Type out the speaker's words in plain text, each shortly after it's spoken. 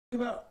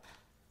About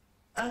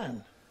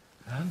Anne.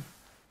 Anne?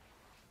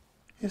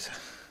 Yes,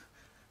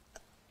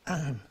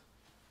 Anne.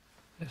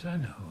 Yes, I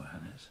know who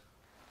Anne is.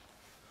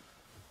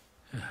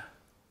 Yeah.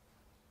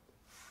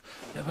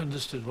 Never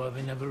understood why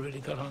we never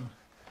really got on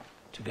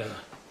together.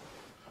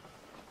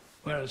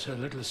 Whereas her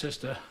little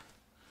sister,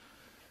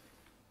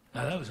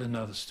 now that was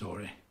another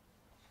story.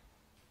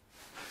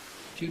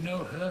 Do you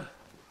know her?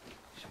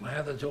 She's my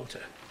other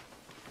daughter.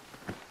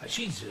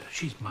 She's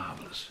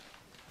marvellous.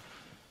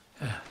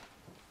 Yeah,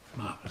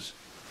 marvellous.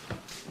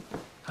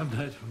 Haven't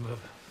heard from her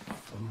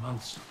for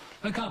months.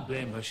 I can't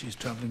blame her. She's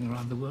travelling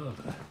around the world,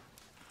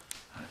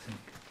 I think.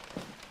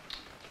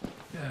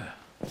 Yeah.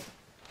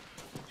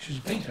 She's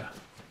a painter.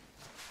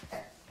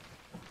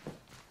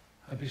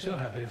 I'd be so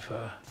happy if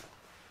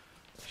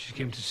she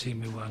came to see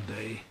me one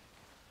day,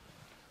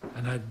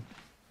 and I'd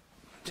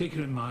take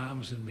her in my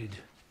arms and we'd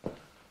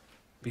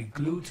be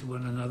glued to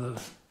one another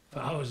for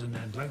hours on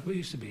end, like we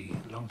used to be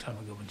a long time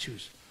ago when she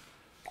was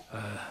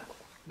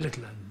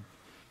little, and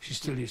she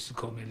still used to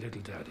call me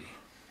Little Daddy.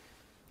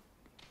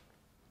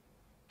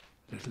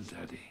 Little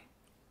Daddy.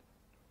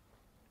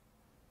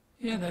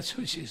 Yeah, that's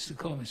what she used to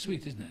call me.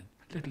 Sweet, isn't it?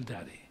 Little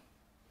Daddy.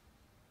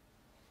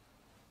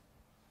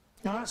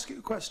 Can I ask you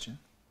a question?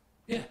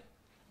 Yeah.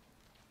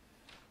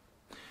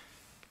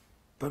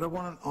 But I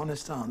want an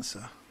honest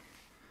answer.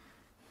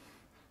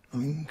 I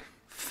mean,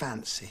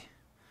 fancy.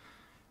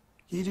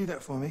 Can you do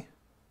that for me?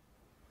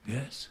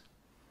 Yes.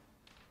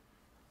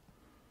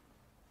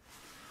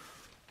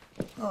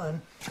 All right.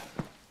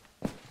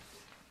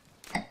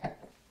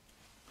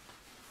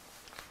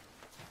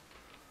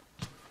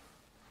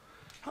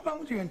 How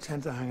long do you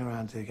intend to hang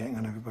around here getting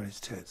on everybody's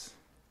tits?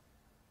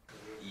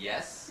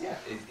 Yes. Yeah.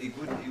 It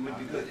would be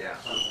good. Yeah.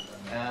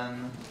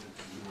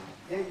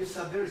 Yeah, you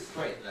start very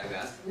straight like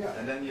that. Yeah.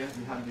 And then you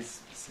have this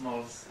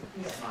small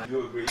smile.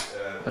 You agree,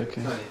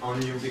 Okay. Tony,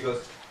 on you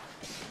because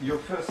your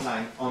first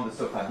line on the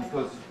sofa,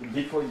 because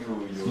before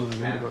you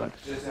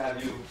just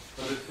have you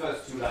for the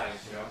first two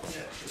lines, you know.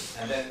 Yeah.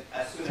 And then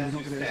as soon as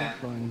you stand,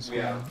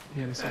 we are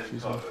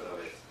covered of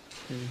it.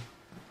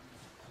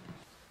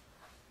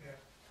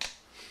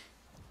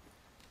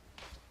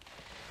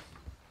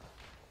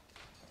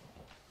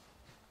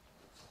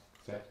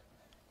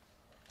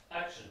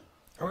 Action.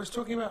 I was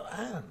talking about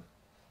Anne.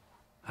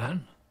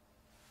 Anne?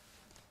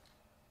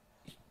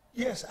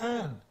 Yes,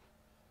 Anne.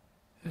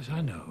 Yes,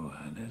 I know who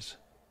Anne is.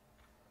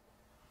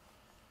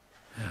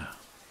 Yeah.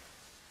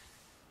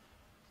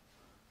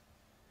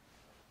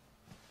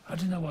 I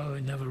don't know why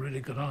we never really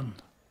got on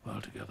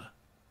well together.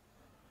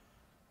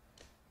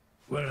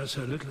 Whereas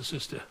her little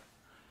sister,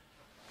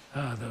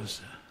 that was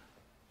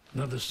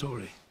another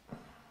story.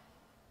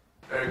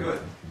 Very good.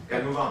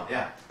 Can move on.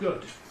 Yeah.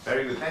 Good.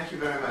 Very good. Thank you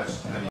very much.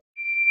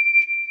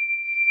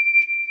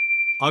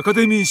 アカ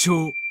デミー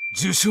賞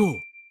受賞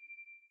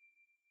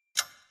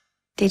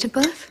Date of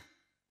birth?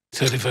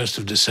 31st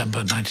of December,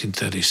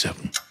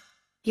 1937.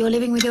 You're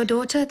living with your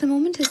daughter at the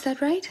moment, is that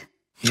right?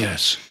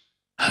 Yes.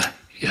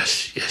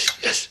 Yes.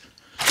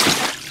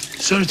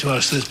 Sorry to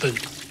ask this, but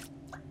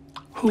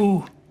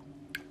who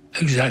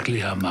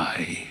exactly am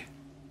I?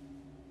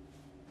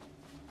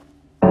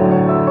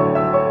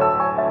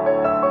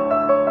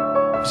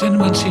 Has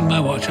anyone seen my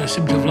watch? I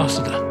seem to have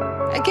lost it.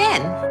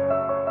 Again?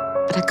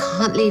 But I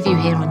can't leave you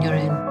here on your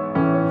own.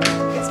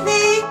 It's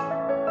me!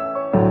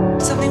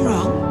 Something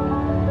wrong?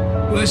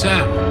 Where's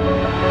Anne?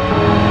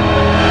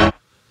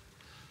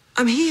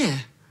 I'm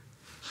here.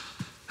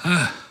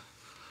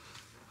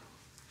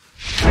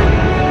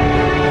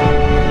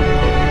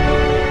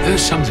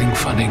 There's something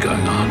funny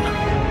going on.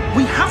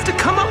 We have to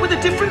come up with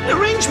a different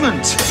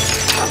arrangement.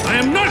 I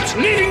am not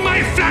leaving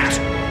my flat!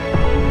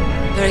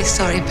 Very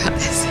sorry about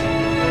this.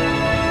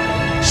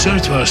 Sorry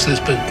to ask this,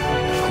 but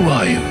who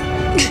are you?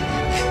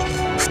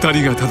 二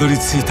人がたどり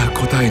着いた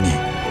答えに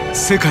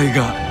世界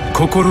が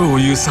心を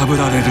揺さぶ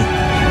られる。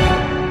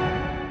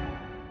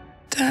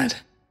Dad.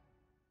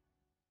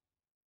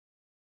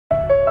 フ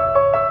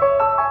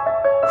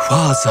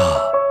ァーザ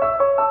ー